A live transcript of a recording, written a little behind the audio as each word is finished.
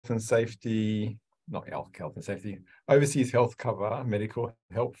and safety, not health and safety, overseas health cover, medical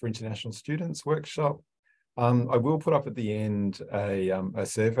help for international students workshop. I will put up at the end a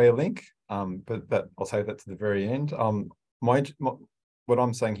survey link, but I'll save that to the very end. What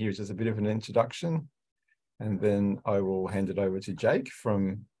I'm saying here is just a bit of an introduction, and then I will hand it over to Jake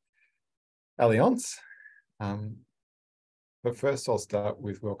from Allianz. But first I'll start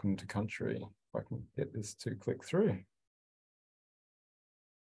with Welcome to Country. If I can get this to click through.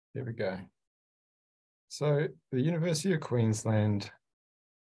 Here we go. So the University of Queensland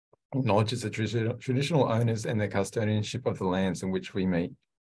acknowledges the traditional owners and their custodianship of the lands in which we meet.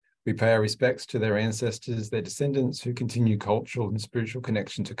 We pay our respects to their ancestors, their descendants who continue cultural and spiritual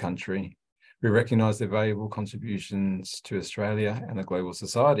connection to country. We recognise their valuable contributions to Australia and the global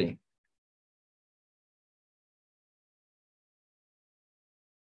society.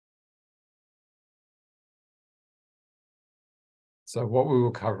 So what we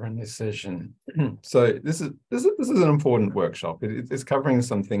will cover in this session. So this is an important workshop. It's covering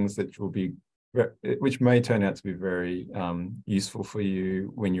some things that which may turn out to be very useful for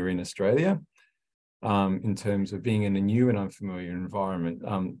you when you're in Australia, in terms of being in a new and unfamiliar environment.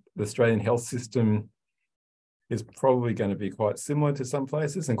 The Australian health system is probably going to be quite similar to some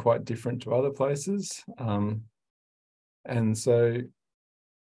places and quite different to other places. And so,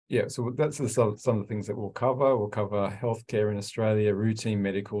 yeah, so that's some of the things that we'll cover. We'll cover healthcare in Australia, routine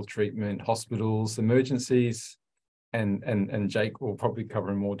medical treatment, hospitals, emergencies, and Jake will probably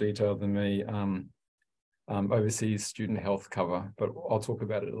cover in more detail than me, overseas student health cover, but I'll talk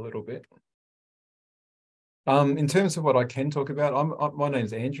about it a little bit. In terms of what I can talk about, my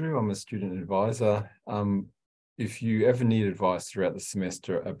name's Andrew. I'm a student advisor. If you ever need advice throughout the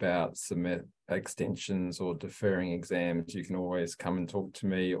semester about extensions or deferring exams, you can always come and talk to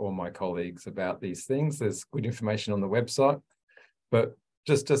me or my colleagues about these things. There's good information on the website, but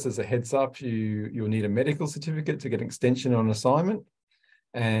just as a heads up, you'll need a medical certificate to get an extension on assignment.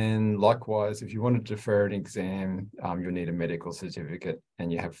 And likewise, if you want to defer an exam, you'll need a medical certificate,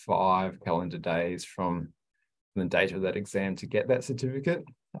 and you have 5 calendar days from the date of that exam to get that certificate.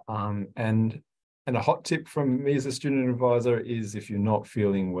 And a hot tip from me as a student advisor is if you're not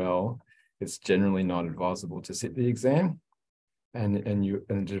feeling well, it's generally not advisable to sit the exam, and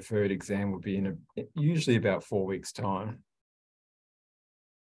a deferred exam will be in usually about 4 weeks' time.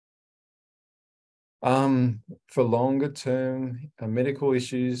 For longer term medical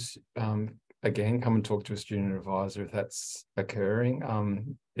issues, again, come and talk to a student advisor if that's occurring.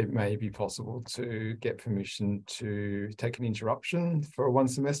 It may be possible to get permission to take an interruption for 1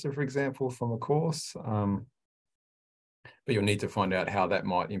 semester, for example, from a course. But you'll need to find out how that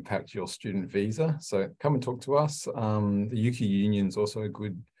might impact your student visa. So come and talk to us. The UK Union is also a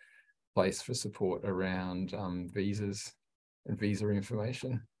good place for support around visas and visa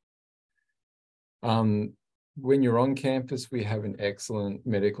information. When you're on campus, we have an excellent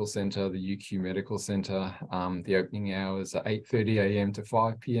medical centre, the UQ Medical Centre. The opening hours are 8:30 a.m. to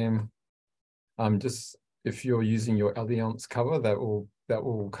 5 p.m. Just if you're using your Allianz cover, that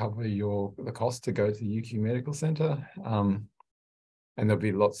will cover the cost to go to the UQ Medical Centre. And there'll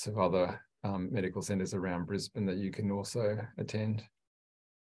be lots of other medical centres around Brisbane that you can also attend.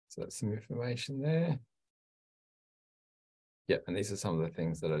 So that's some information there. Yeah, and these are some of the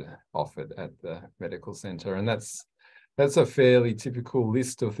things that are offered at the medical centre, and that's a fairly typical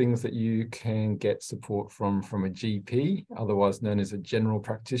list of things that you can get support from a GP, otherwise known as a general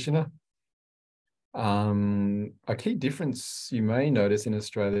practitioner. A key difference you may notice in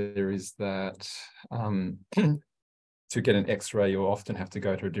Australia is that to get an X-ray, you'll often have to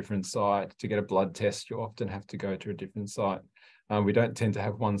go to a different site. To get a blood test, you'll often have to go to a different site. We don't tend to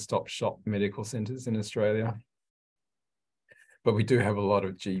have one-stop shop medical centres in Australia. But we do have a lot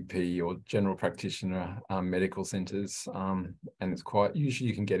of GP or general practitioner medical centres, and it's quite usually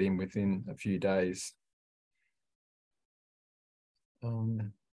you can get in within a few days.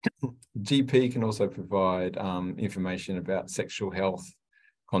 GP can also provide information about sexual health,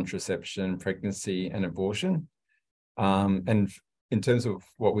 contraception, pregnancy, and abortion. And in terms of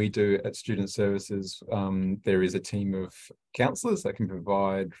what we do at Student Services, there is a team of counsellors that can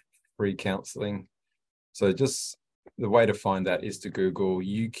provide free counselling. So just the way to find that is to Google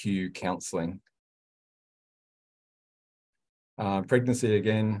UQ counselling. Pregnancy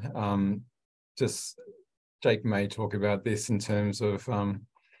again, just Jake may talk about this in terms of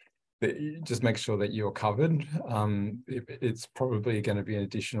just make sure that you're covered. It's probably going to be an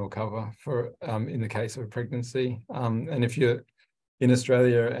additional cover for in the case of a pregnancy. And if you're in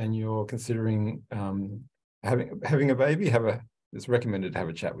Australia and you're considering having a baby, it's recommended to have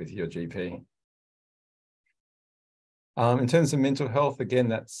a chat with your GP. In terms of mental health,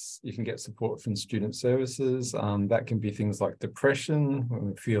 again, you can get support from student services. That can be things like depression, when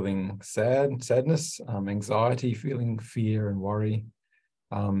we're feeling sadness, anxiety, feeling fear and worry,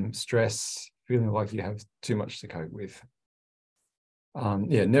 stress, feeling like you have too much to cope with.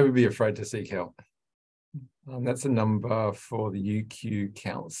 Yeah, never be afraid to seek help. That's a number for the UQ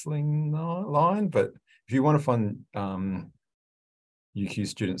counselling line, but if you want to find UQ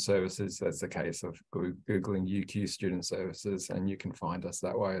Student Services, that's the case of Googling UQ Student Services, and you can find us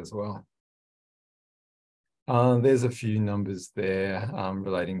that way as well. There's a few numbers there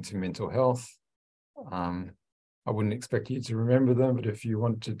relating to mental health. I wouldn't expect you to remember them, but if you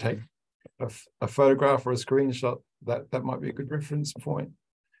want to take a photograph or a screenshot, that might be a good reference point.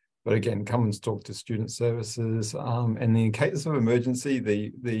 But again, come and talk to student services. And in case of emergency,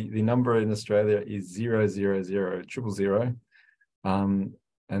 the number in Australia is 000 000.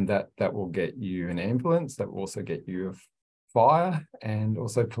 And that will get you an ambulance. That will also get you a fire and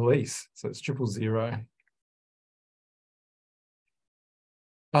also police. So it's 000.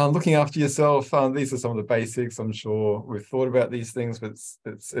 Looking after yourself. These are some of the basics. I'm sure we've thought about these things, but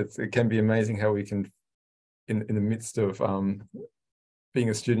it can be amazing how we can, in the midst of being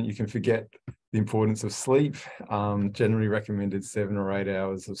a student, you can forget the importance of sleep. Generally recommended 7 or 8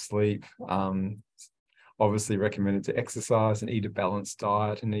 hours of sleep. Obviously recommended to exercise and eat a balanced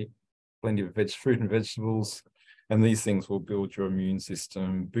diet and eat plenty of fruit and vegetables. And these things will build your immune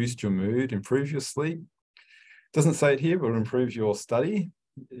system, boost your mood, improve your sleep. Doesn't say it here, but improve your study.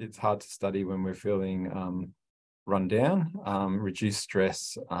 It's hard to study when we're feeling run down. Reduce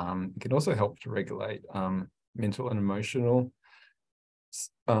stress. It can also help to regulate mental and emotional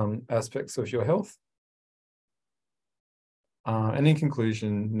aspects of your health. And in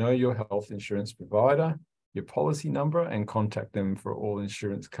conclusion, know your health insurance provider, your policy number, and contact them for all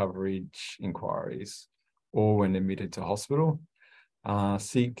insurance coverage inquiries or when admitted to hospital.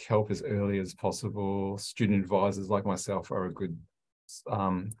 Seek help as early as possible. Student advisors like myself are a good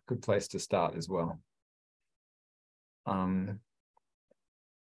place to start as well.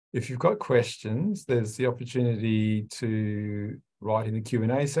 If you've got questions, there's the opportunity to write in the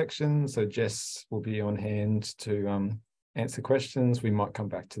Q&A section. So Jess will be on hand to answer questions. We might come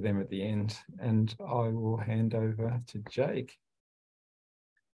back to them at the end, and I will hand over to Jake.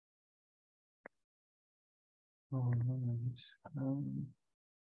 Oh,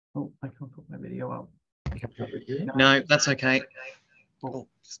 I can't put my video up. No, that's okay. Oh.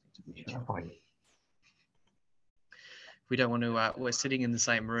 We don't want to, we're sitting in the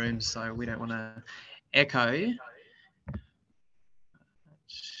same room, so we don't want to echo.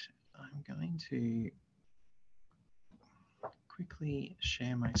 I'm going to quickly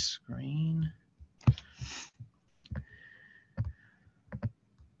share my screen.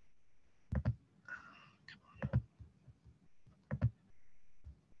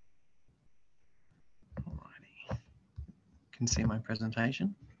 Alrighty. Can see my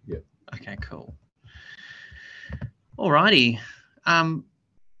presentation? Yeah. Okay, cool. Alrighty. I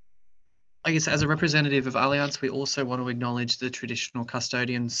guess as a representative of Allianz, we also want to acknowledge the traditional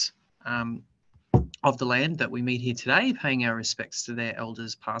custodians of the land that we meet here today, paying our respects to their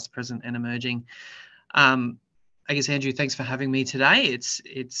elders, past, present, and emerging. I guess, Andrew, thanks for having me today.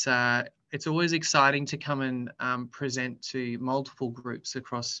 It's always exciting to come and present to multiple groups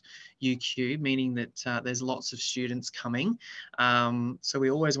across UQ, meaning that there's lots of students coming. So we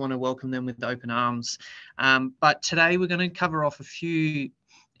always want to welcome them with open arms. But today we're going to cover off a few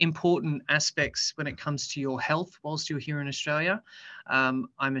important aspects when it comes to your health whilst you're here in Australia. I'm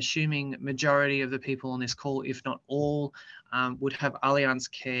assuming majority of the people on this call, if not all, would have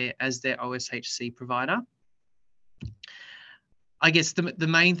Allianz Care as their OSHC provider. I guess the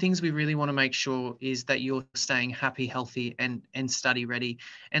main things we really want to make sure is that you're staying happy, healthy, and study ready.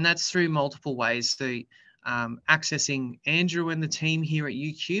 And that's through multiple ways. So accessing Andrew and the team here at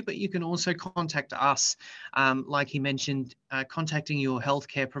UQ, but you can also contact us, like he mentioned, contacting your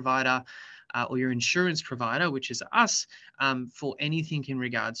healthcare provider or your insurance provider, which is us, for anything in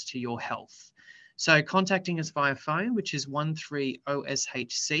regards to your health. So contacting us via phone, which is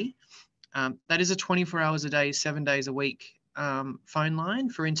 13-OSHC. That is a 24 hours a day, 7 days a week phone line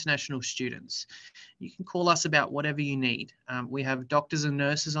for international students. You can call us about whatever you need. We have doctors and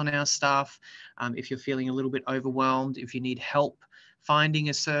nurses on our staff. If you're feeling a little bit overwhelmed, if you need help finding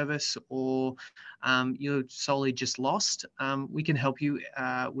a service, or you're solely just lost, we can help you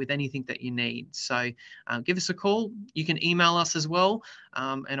with anything that you need. So give us a call. You can email us as well.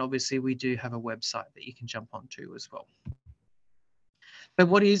 And obviously we do have a website that you can jump onto as well. So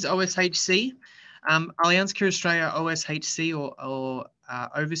what is OSHC? Allianz Care Australia OSHC or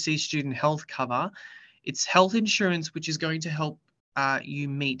Overseas Student Health Cover It's health insurance which is going to help you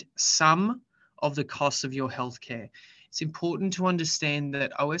meet some of the costs of your healthcare. It's important to understand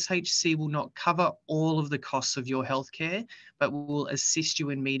that OSHC will not cover all of the costs of your healthcare, but will assist you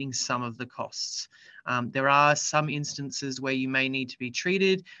in meeting some of the costs. There are some instances where you may need to be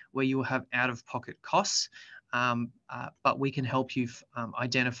treated, where you will have out-of-pocket costs, but we can help you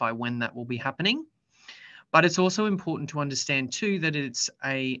identify when that will be happening. But it's also important to understand too that it's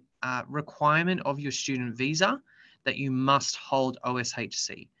a requirement of your student visa that you must hold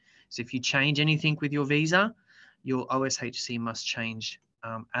OSHC. So if you change anything with your visa, your OSHC must change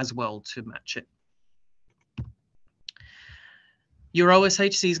as well to match it. Your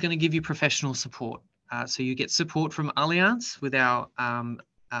OSHC is going to give you professional support. So you get support from Allianz with our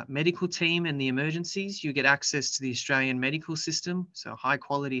medical team and the emergencies. You get access to the Australian medical system, so high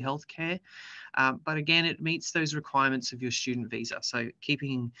quality healthcare. But again, it meets those requirements of your student visa. So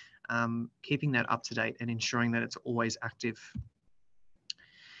keeping that up to date and ensuring that it's always active.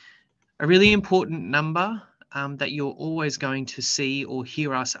 A really important number that you're always going to see or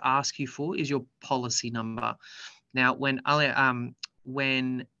hear us ask you for is your policy number. Now, when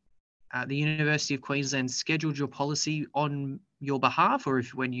the University of Queensland scheduled your policy on your behalf, or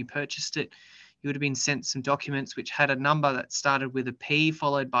when you purchased it, you would have been sent some documents which had a number that started with a P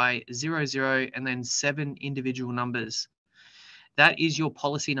followed by 00 and then 7 individual numbers. That is your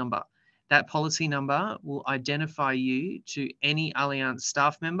policy number. That policy number will identify you to any Allianz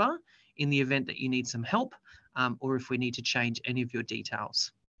staff member in the event that you need some help or if we need to change any of your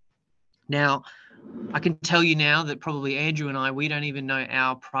details. Now, I can tell you now that probably Andrew and I, we don't even know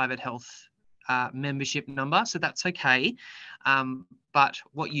our private health membership number, so that's okay. But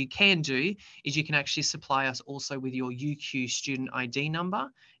what you can do is you can actually supply us also with your UQ student ID number,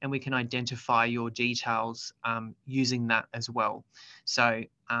 and we can identify your details using that as well. So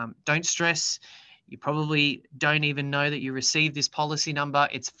don't stress. You probably don't even know that you received this policy number.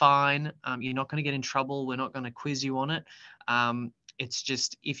 It's fine. You're not going to get in trouble. We're not going to quiz you on it. It's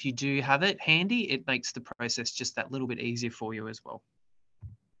just if you do have it handy, it makes the process just that little bit easier for you as well.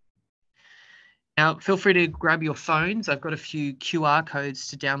 Now, feel free to grab your phones. I've got a few QR codes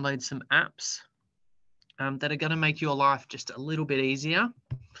to download some apps that are going to make your life just a little bit easier.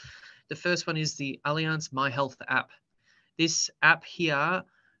 The first one is the Allianz My Health app. This app here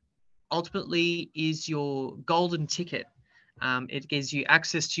ultimately is your golden ticket. It gives you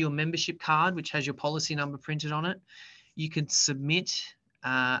access to your membership card, which has your policy number printed on it. You can submit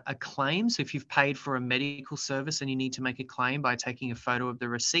a claim. So if you've paid for a medical service and you need to make a claim by taking a photo of the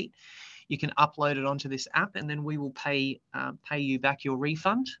receipt, you can upload it onto this app and then we will pay you back your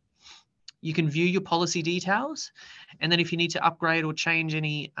refund. You can view your policy details. And then if you need to upgrade or change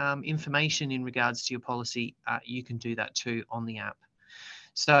any information in regards to your policy, you can do that too on the app.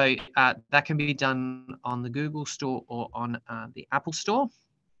 So that can be done on the Google Store or on the Apple Store.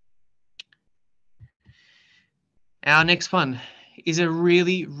 Our next one is a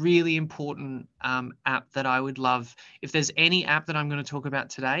really, really important app that I would love. If there's any app that I'm going to talk about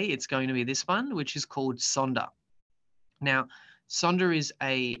today, it's going to be this one, which is called Sonder. Now, Sonder is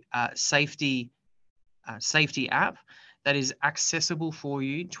a safety app that is accessible for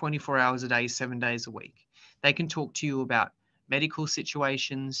you 24 hours a day, 7 days a week. They can talk to you about medical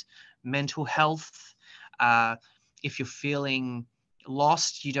situations, mental health. If you're feeling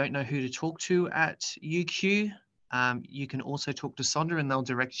lost, you don't know who to talk to at UQ, you can also talk to Sonder and they'll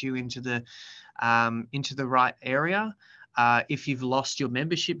direct you into the right area. If you've lost your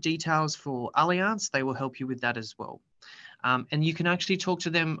membership details for Allianz, they will help you with that as well. And you can actually talk to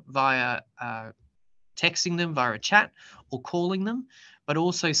them via texting them via a chat or calling them, but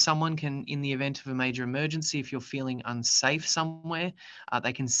also someone can, in the event of a major emergency, if you're feeling unsafe somewhere,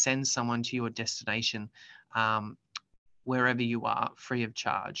 they can send someone to your destination wherever you are free of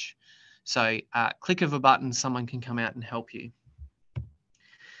charge. So click of a button, someone can come out and help you.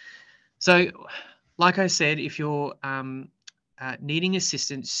 So like I said, if you're needing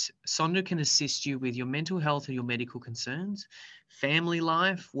assistance, Sonder can assist you with your mental health or your medical concerns, family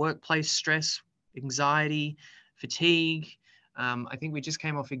life, workplace stress, anxiety, fatigue. I think we just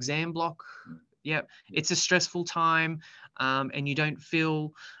came off exam block. Yep, it's a stressful time and you don't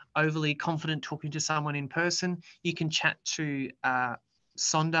feel overly confident talking to someone in person. You can chat to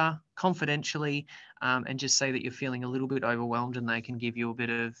Sonder confidentially and just say that you're feeling a little bit overwhelmed and they can give you a bit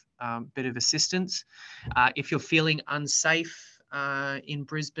of assistance. If you're feeling unsafe in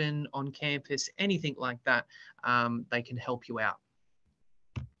Brisbane, on campus, anything like that, they can help you out.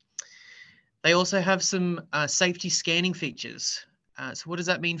 They also have some safety scanning features. So what does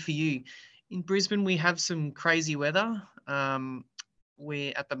that mean for you? In Brisbane, we have some crazy weather.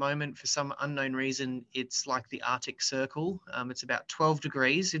 we're at the moment, for some unknown reason, it's like the Arctic Circle. It's about 12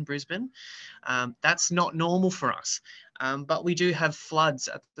 degrees in Brisbane. That's not normal for us, but we do have floods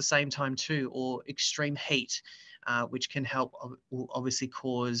at the same time too, or extreme heat, which can will obviously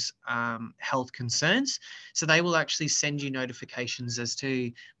cause health concerns. So they will actually send you notifications as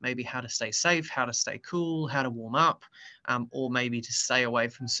to maybe how to stay safe, how to stay cool, how to warm up, or maybe to stay away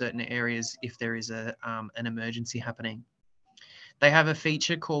from certain areas if there is an emergency happening. They have a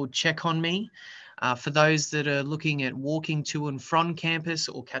feature called Check on Me. For those that are looking at walking to and from campus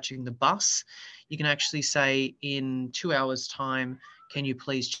or catching the bus, you can actually say, in 2 hours' time, can you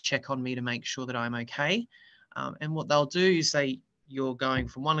please check on me to make sure that I'm okay? And what they'll do is say, you're going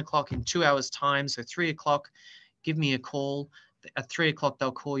from 1 o'clock in 2 hours' time, so 3 o'clock, give me a call. At 3 o'clock,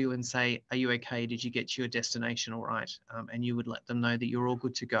 they'll call you and say, are you okay? Did you get to your destination all right? And you would let them know that you're all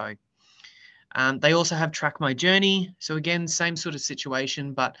good to go. They also have Track My Journey. So again, same sort of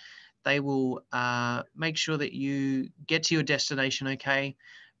situation, but they will make sure that you get to your destination okay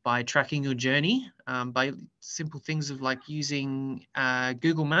by tracking your journey, by simple things of like using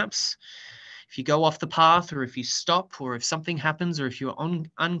Google Maps. If you go off the path, or if you stop, or if something happens, or if you're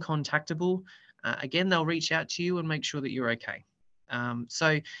uncontactable, again, they'll reach out to you and make sure that you're okay.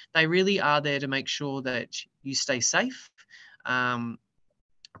 So they really are there to make sure that you stay safe.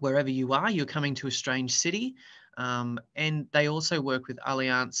 Wherever you are, you're coming to a strange city. And they also work with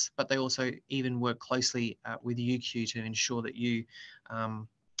Allianz, but they also even work closely with UQ to ensure that you are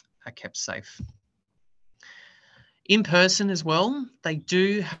kept safe. In person as well, they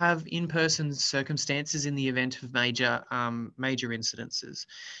do have in-person circumstances in the event of major incidences.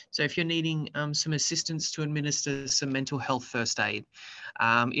 So if you're needing some assistance to administer some mental health first aid,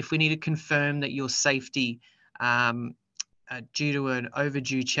 if we need to confirm that your safety due to an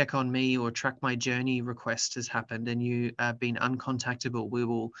overdue check on me or track my journey request has happened and you have been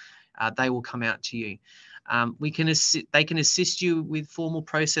uncontactable, they will come out to you. They can assist you with formal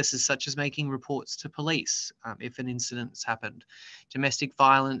processes such as making reports to police if an incident's happened, domestic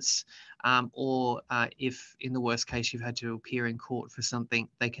violence, or if in the worst case you've had to appear in court for something,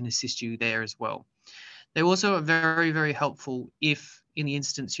 they can assist you there as well. They also are very, very helpful if in the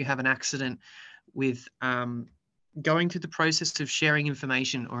instance you have an accident with going through the process of sharing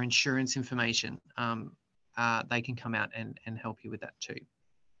information or insurance information. They can come out and help you with that too.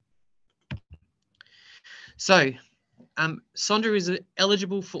 So Sonder is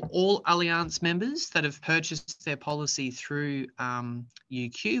eligible for all Allianz members that have purchased their policy through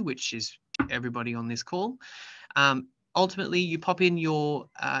UQ, which is everybody on this call. Ultimately, you pop in your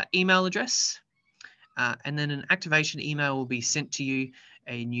email address and then an activation email will be sent to you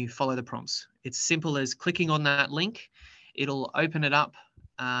and you follow the prompts. It's simple as clicking on that link. It'll open it up,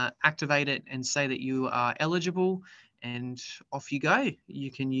 activate it and say that you are eligible and off you go.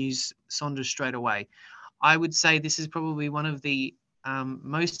 You can use Sonder straight away. I would say this is probably one of the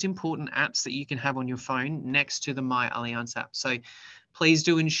most important apps that you can have on your phone next to the My Allianz app. So please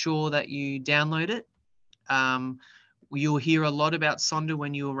do ensure that you download it. You'll hear a lot about Sonder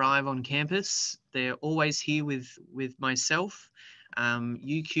when you arrive on campus. They're always here with myself.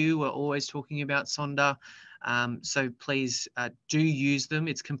 UQ are always talking about Sonder. So please do use them.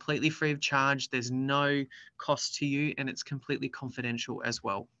 It's completely free of charge. There's no cost to you and it's completely confidential as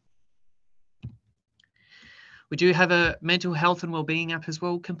well. We do have a mental health and wellbeing app as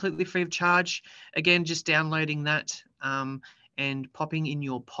well, completely free of charge. Again, just downloading that and popping in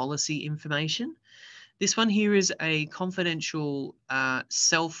your policy information. This one here is a confidential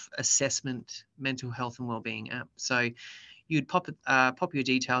self-assessment mental health and wellbeing app. So you'd pop your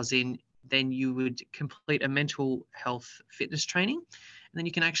details in, then you would complete a mental health fitness training, and then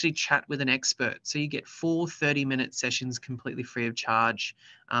you can actually chat with an expert. So you get 4 30-minute sessions completely free of charge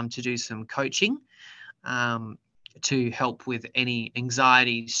to do some coaching. To help with any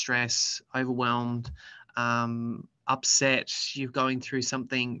anxiety, stress, overwhelmed, upset, you're going through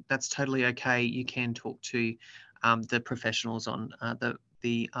something, that's totally okay. You can talk to the professionals on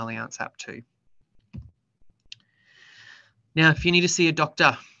the Allianz app too. Now, if you need to see a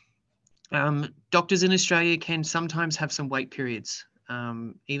doctor, doctors in Australia can sometimes have some wait periods.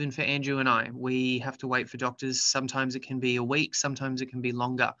 Even for Andrew and I, we have to wait for doctors. Sometimes it can be a week, sometimes it can be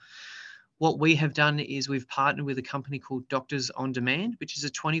longer. What we have done is we've partnered with a company called Doctors on Demand, which is a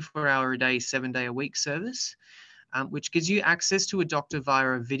 24-hour-a-day, 7-day-a-week service, which gives you access to a doctor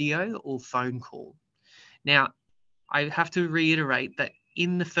via a video or phone call. Now, I have to reiterate that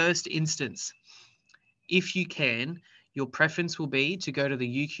in the first instance, if you can, your preference will be to go to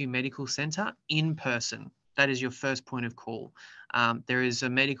the UQ Medical Centre in person. That is your first point of call. There is a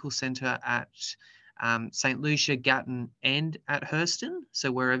medical centre at St. Lucia, Gatton, and at Hurston.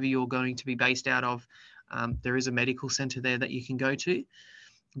 So wherever you're going to be based out of, there is a medical centre there that you can go to,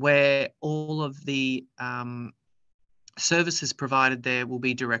 where all of the services provided there will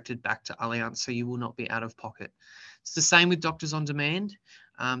be directed back to Allianz, so you will not be out of pocket. It's the same with Doctors on Demand.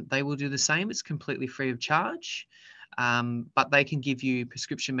 They will do the same. It's completely free of charge, but they can give you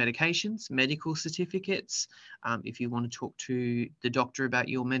prescription medications, medical certificates. If you want to talk to the doctor about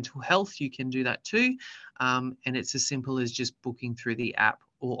your mental health, you can do that too. And it's as simple as just booking through the app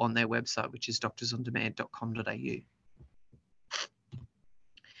or on their website, which is doctorsondemand.com.au.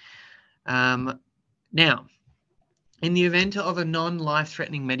 Now, in the event of a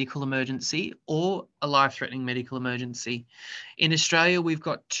non-life-threatening medical emergency or a life-threatening medical emergency, in Australia, we've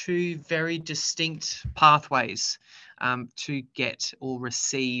got two very distinct pathways to get or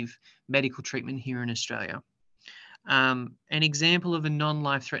receive medical treatment here in Australia. An example of a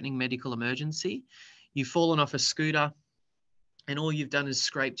non-life-threatening medical emergency, you've fallen off a scooter and all you've done is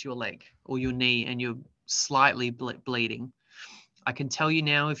scraped your leg or your knee and you're slightly bleeding. I can tell you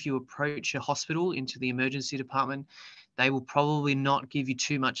now, if you approach a hospital into the emergency department, they will probably not give you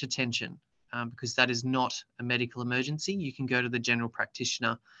too much attention because that is not a medical emergency. You can go to the general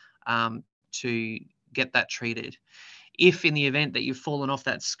practitioner to get that treated. If in the event that you've fallen off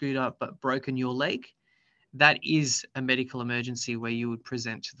that scooter but broken your leg, that is a medical emergency where you would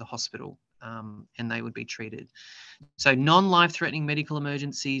present to the hospital and they would be treated. So non-life-threatening medical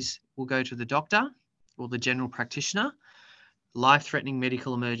emergencies will go to the doctor or the general practitioner. Life-threatening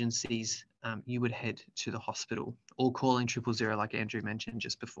medical emergencies, you would head to the hospital or calling 000 like Andrew mentioned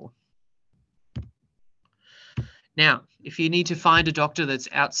just before. Now, if you need to find a doctor that's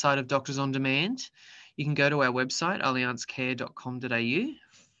outside of Doctors on Demand, you can go to our website, allianzcare.com.au,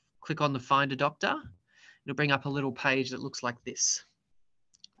 click on the Find a Doctor. It'll bring up a little page that looks like this.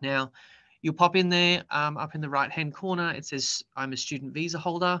 Now, you'll pop in there, up in the right-hand corner, it says, I'm a student visa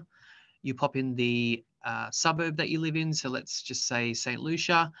holder. You pop in the suburb that you live in. So let's just say St.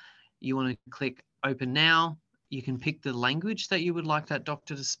 Lucia. You want to click Open Now. You can pick the language that you would like that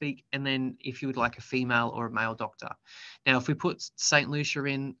doctor to speak. And then if you would like a female or a male doctor. Now, if we put St. Lucia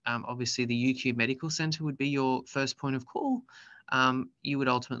in, obviously the UQ Medical Centre would be your first point of call. You would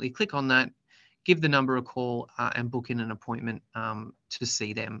ultimately click on that, give the number a call and book in an appointment to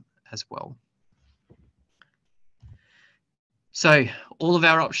see them as well. So all of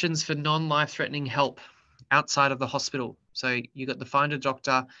our options for non-life-threatening help outside of the hospital. So you got the Find a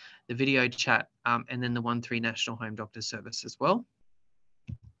Doctor, the video chat, and then the 13 National Home Doctor Service as well.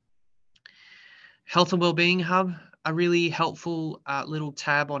 Health and Wellbeing Hub, a really helpful little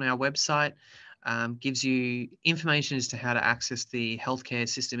tab on our website, gives you information as to how to access the healthcare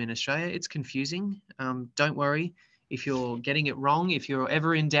system in Australia. It's confusing. Don't worry if you're getting it wrong. If you're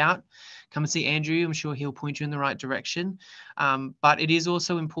ever in doubt, come and see Andrew. I'm sure he'll point you in the right direction. But it is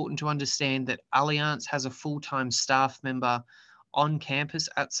also important to understand that Allianz has a full-time staff member on campus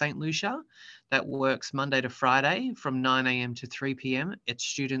at St. Lucia that works Monday to Friday from 9 a.m. to 3 p.m. at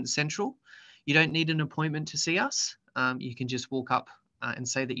Student Central. You don't need an appointment to see us. You can just walk up and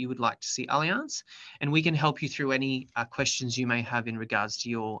say that you would like to see Allianz, and we can help you through any questions you may have in regards to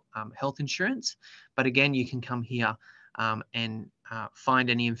your health insurance. But again, you can come here and find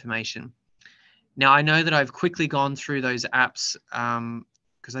any information. Now, I know that I've quickly gone through those apps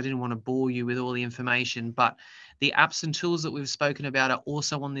because I didn't want to bore you with all the information, but the apps and tools that we've spoken about are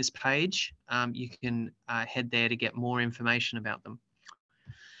also on this page. You can head there to get more information about them.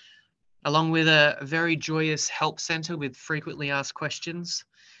 Along with a very joyous help center with frequently asked questions.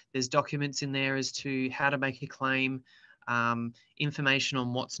 There's documents in there as to how to make a claim, information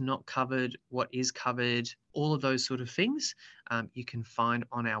on what's not covered, what is covered, all of those sort of things you can find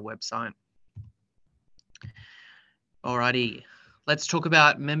on our website. Alrighty, let's talk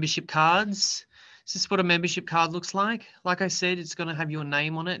about membership cards. This is what a membership card looks like. Like I said, it's going to have your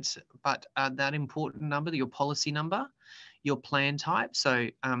name on it, but that important number, your policy number, your plan type. So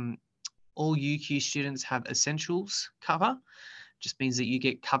all UQ students have essentials cover, just means that you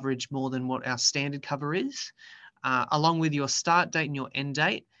get coverage more than what our standard cover is, along with your start date and your end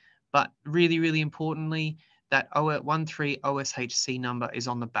date. But really, really importantly, that 13 OSHC number is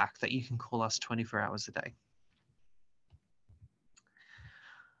on the back that you can call us 24 hours a day.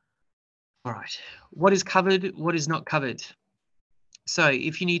 All right, what is covered, what is not covered? So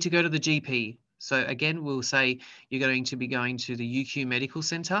if you need to go to the GP, so again, we'll say you're going to be going to the UQ Medical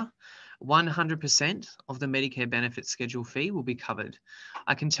Centre, 100% of the Medicare benefit schedule fee will be covered.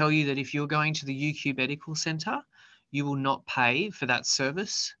 I can tell you that if you're going to the UQ Medical Centre, you will not pay for that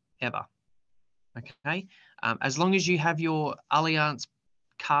service ever. Okay, as long as you have your Allianz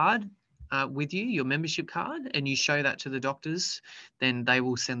card with you, your membership card, and you show that to the doctors, then they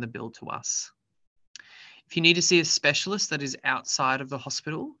will send the bill to us. If you need to see a specialist that is outside of the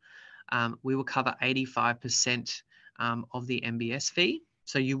hospital, we will cover 85% of the MBS fee.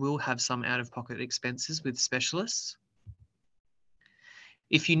 So you will have some out-of-pocket expenses with specialists.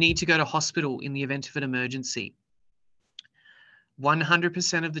 If you need to go to hospital in the event of an emergency,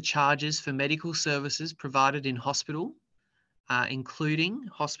 100% of the charges for medical services provided in hospital, including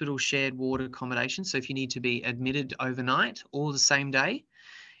hospital shared ward accommodation. So if you need to be admitted overnight or the same day,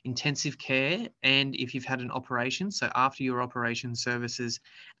 intensive care, and if you've had an operation, so after your operation services,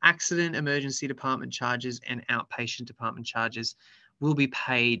 accident emergency department charges and outpatient department charges will be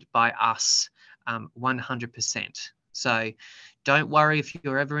paid by us 100%. So don't worry if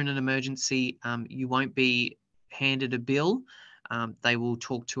you're ever in an emergency, you won't be handed a bill. They will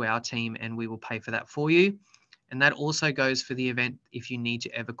talk to our team and we will pay for that for you. And that also goes for the event if you need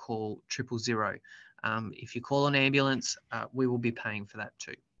to ever call 000. If you call an ambulance, we will be paying for that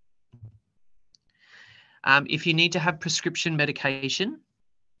too. If you need to have prescription medication,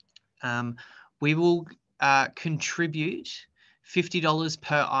 we will contribute $50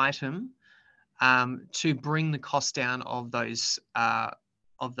 per item to bring the cost down of those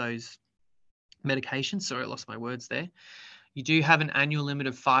medications. Sorry, I lost my words there. You do have an annual limit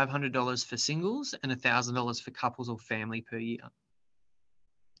of $500 for singles and $1,000 for couples or family per year.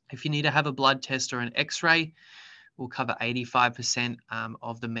 If you need to have a blood test or an X-ray, we'll cover 85%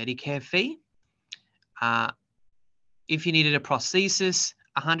 of the Medicare fee. If you needed a prosthesis,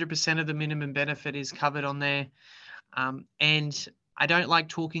 100% of the minimum benefit is covered on there. And I don't like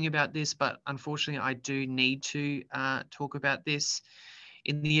talking about this, but unfortunately I do need to talk about this.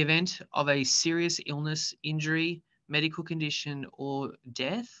 In the event of a serious illness, injury, medical condition, or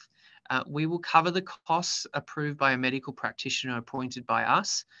death, we will cover the costs approved by a medical practitioner appointed by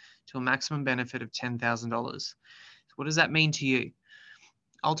us to a maximum benefit of $10,000. So what does that mean to you?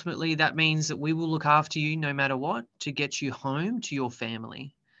 Ultimately, that means that we will look after you no matter what to get you home to your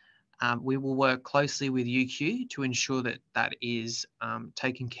family. We will work closely with UQ to ensure that that is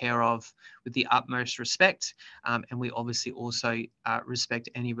taken care of with the utmost respect. And we obviously also respect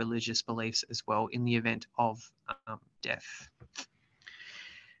any religious beliefs as well in the event of death.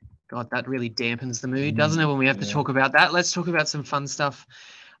 God, that really dampens the mood, doesn't it, when we have to talk about that? Let's talk about some fun stuff.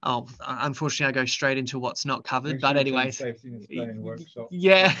 Oh, unfortunately, I go straight into what's not covered. But anyways,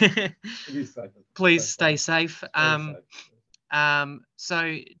 yeah, please stay safe.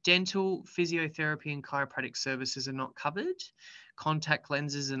 So dental, physiotherapy and chiropractic services are not covered. Contact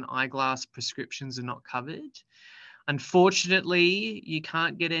lenses and eyeglass prescriptions are not covered. Unfortunately, you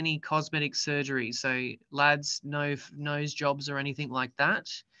can't get any cosmetic surgery. So lads, no nose jobs or anything like that.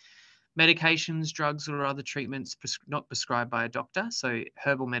 Medications, drugs or other treatments not prescribed by a doctor. So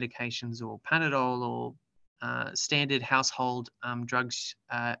herbal medications or Panadol or standard household drugs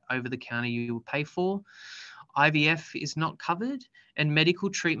over the counter you will pay for. IVF is not covered, and medical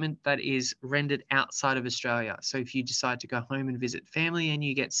treatment that is rendered outside of Australia. So if you decide to go home and visit family and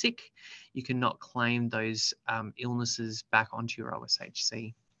you get sick, you cannot claim those illnesses back onto your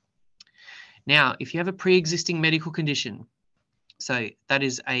OSHC. Now, if you have a pre-existing medical condition, so that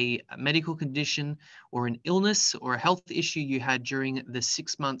is a medical condition or an illness or a health issue you had during the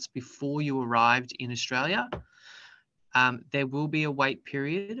 6 months before you arrived in Australia, there will be a wait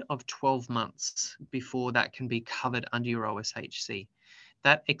period of 12 months before that can be covered under your OSHC.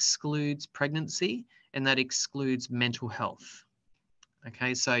 That excludes pregnancy and that excludes mental health.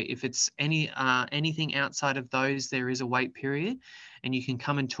 Okay, so if it's anything outside of those, there is a wait period, and you can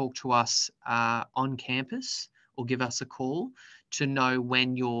come and talk to us on campus or give us a call to know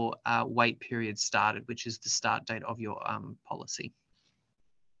when your wait period started, which is the start date of your policy.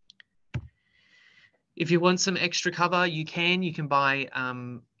 If you want some extra cover, you can buy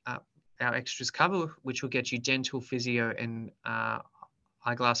our extras cover, which will get you dental, physio, and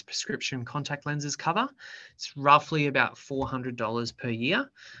eyeglass prescription contact lenses cover. It's roughly about $400 per year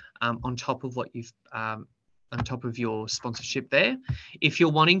on top of what you've on top of your sponsorship there. If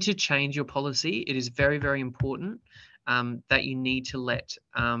you're wanting to change your policy, it is very, very important that you need to let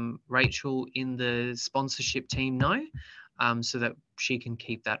Rachel in the sponsorship team know so that she can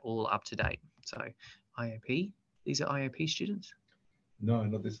keep that all up to date. So IOP, these are IOP students? No,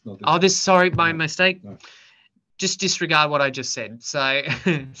 not this. Oh, sorry, my mistake. No. Just disregard what I just said. So,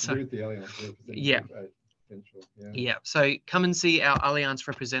 yeah. So come and see our Allianz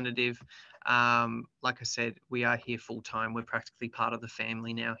representative. Like I said, we are here full time. We're practically part of the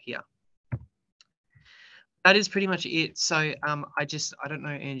family now here. That is pretty much it. So I don't know,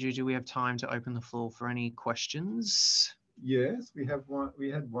 Andrew, do we have time to open the floor for any questions? Yes, we have one. We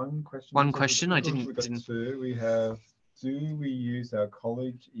had one question. One question. I We've didn't. got two. We have, do we use our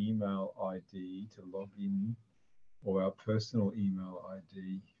college email ID to log in, or our personal email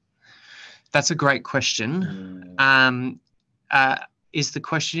ID? That's a great question. Yeah. Is the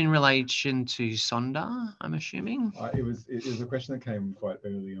question in relation to Sonder, I'm assuming? It was a question that came quite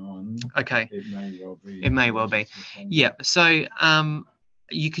early on. Okay. It may well be. It may well be. Yeah. So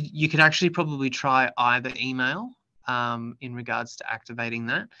you could actually probably try either email in regards to activating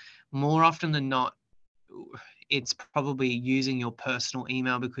that. More often than not, it's probably using your personal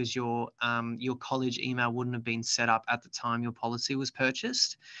email because your college email wouldn't have been set up at the time your policy was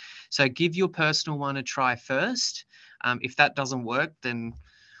purchased. So give your personal one a try first. If that doesn't work, then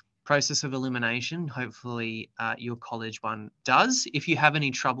process of elimination. Hopefully your college one does. If you have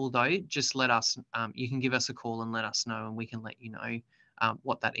any trouble though, just let us, you can give us a call and let us know, and we can let you know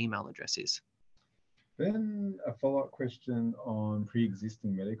what that email address is. Then a follow-up question on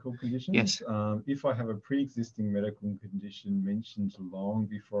pre-existing medical conditions. Yes. If I have a pre-existing medical condition mentioned long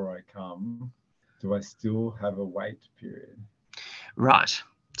before I come, do I still have a wait period? Right.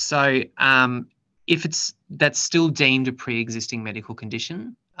 So if that's still deemed a pre-existing medical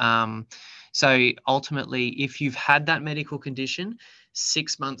condition. So ultimately, if you've had that medical condition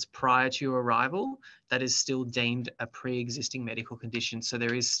 6 months prior to your arrival, that is still deemed a pre-existing medical condition. So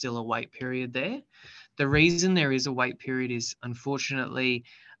there is still a wait period there. The reason there is a wait period is, unfortunately,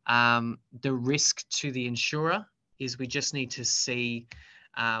 the risk to the insurer is we just need to see,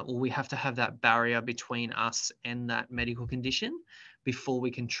 or we have to have that barrier between us and that medical condition before we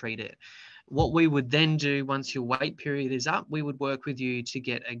can treat it. What we would then do once your wait period is up, we would work with you to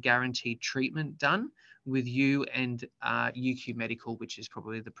get a guaranteed treatment done with you and UQ Medical, which is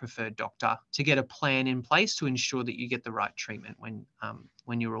probably the preferred doctor, to get a plan in place to ensure that you get the right treatment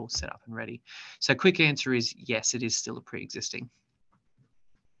when you're all set up and ready. So quick answer is yes, it is still a pre-existing.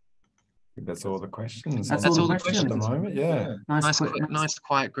 I think that's all the questions. That's all the questions at the moment. Yeah. Nice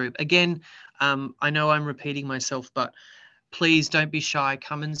quiet group. Again, I know I'm repeating myself, but please don't be shy.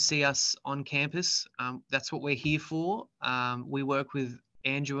 Come and see us on campus. That's what we're here for. We work with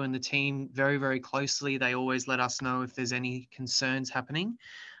Andrew and the team very, very closely. They always let us know if there's any concerns happening.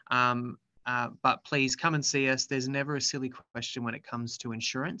 But please come and see us. There's never a silly question when it comes to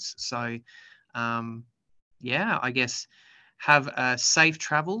insurance. So, yeah, I guess have safe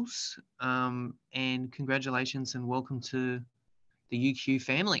travels and congratulations and welcome to the UQ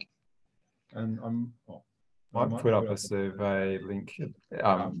family. And I might put up a survey link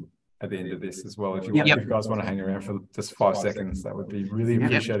at the end of this as well. If you guys want to hang around for just 5 seconds, that would be really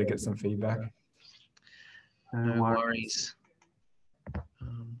appreciated to get some feedback. No worries.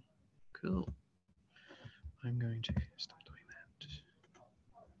 Cool. I'm going to start doing that.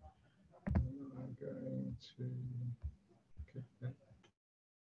 I'm going to get that.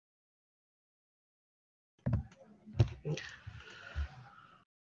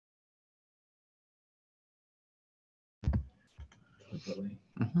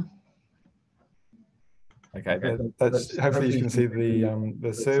 Mm-hmm. Okay, that's hopefully you can see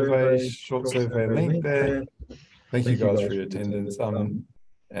the survey, short survey link there. Thank you guys for your attendance.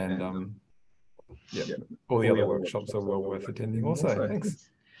 Yeah, all the other workshops are well worth attending also. Thanks.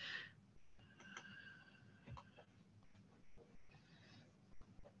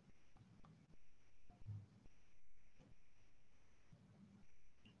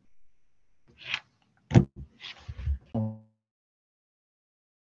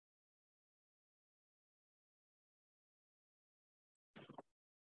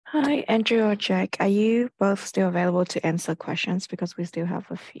 Hi, Andrew or Jack. Are you both still available to answer questions? Because we still have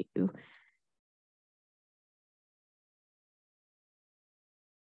a few.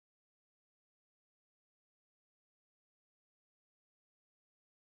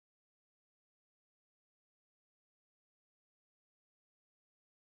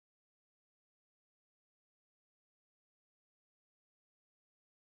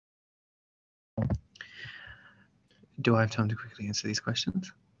 Do I have time to quickly answer these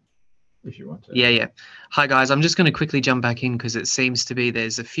questions? If you want to. Yeah. Hi, guys. I'm just going to quickly jump back in because it seems to be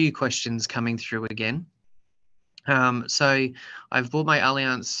there's a few questions coming through again. So I've bought my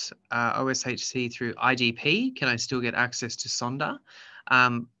Allianz OSHC through IDP. Can I still get access to Sonder?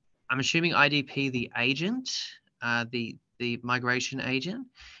 I'm assuming IDP, the agent, the migration agent.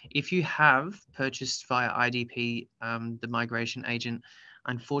 If you have purchased via IDP, the migration agent,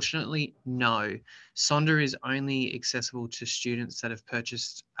 unfortunately, no. Sonder is only accessible to students that have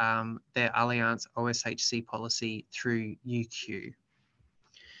purchased their Allianz OSHC policy through UQ.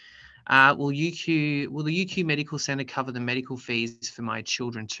 Will the UQ Medical Centre cover the medical fees for my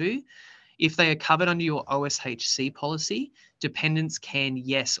children too? If they are covered under your OSHC policy, dependents can,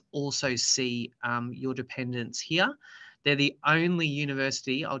 yes, also see your dependents here. They're the only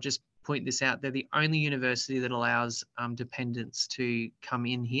university, I'll just point this out, they're the only university that allows dependents to come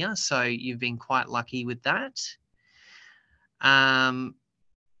in here. So you've been quite lucky with that. Can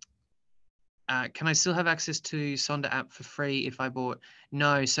I still have access to Sonder app for free if I bought?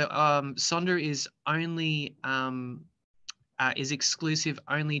 No. So Sonder is only is exclusive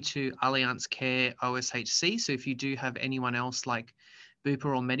only to Allianz Care OSHC. So if you do have anyone else like Bupa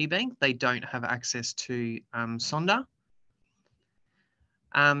or Medibank, they don't have access to Sonder.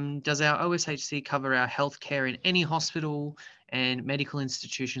 Does our OSHC cover our healthcare in any hospital and medical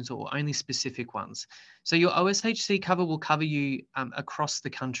institutions or only specific ones? So your OSHC cover will cover you across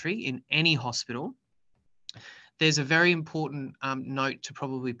the country in any hospital. There's a very important note to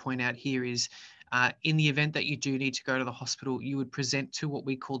probably point out here is in the event that you do need to go to the hospital, you would present to what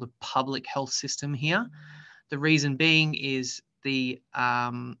we call the public health system here. The reason being is the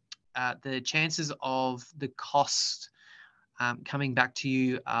chances of the cost coming back to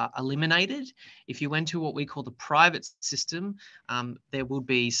you are eliminated. If you went to what we call the private system, there will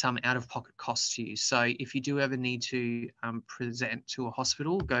be some out-of-pocket costs to you. So if you do ever need to present to a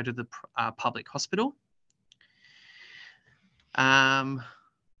hospital, go to the public hospital.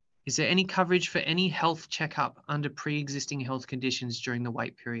 Is there any coverage for any health checkup under pre-existing health conditions during the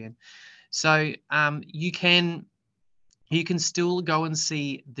wait period? So you can still go and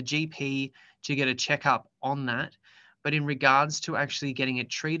see the GP to get a checkup on that. But in regards to actually getting it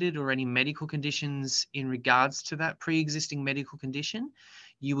treated or any medical conditions in regards to that pre-existing medical condition,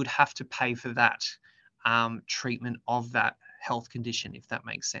 you would have to pay for that treatment of that health condition, if that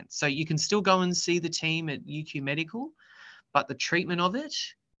makes sense. So you can still go and see the team at UQ Medical, but the treatment of it,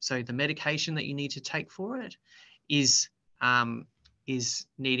 so the medication that you need to take for it, is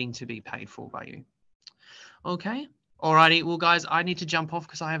needing to be paid for by you. Okay. Alrighty, well, guys, I need to jump off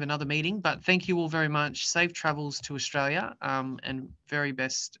because I have another meeting, but thank you all very much. Safe travels to Australia and very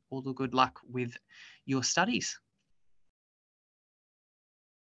best, all the good luck with your studies.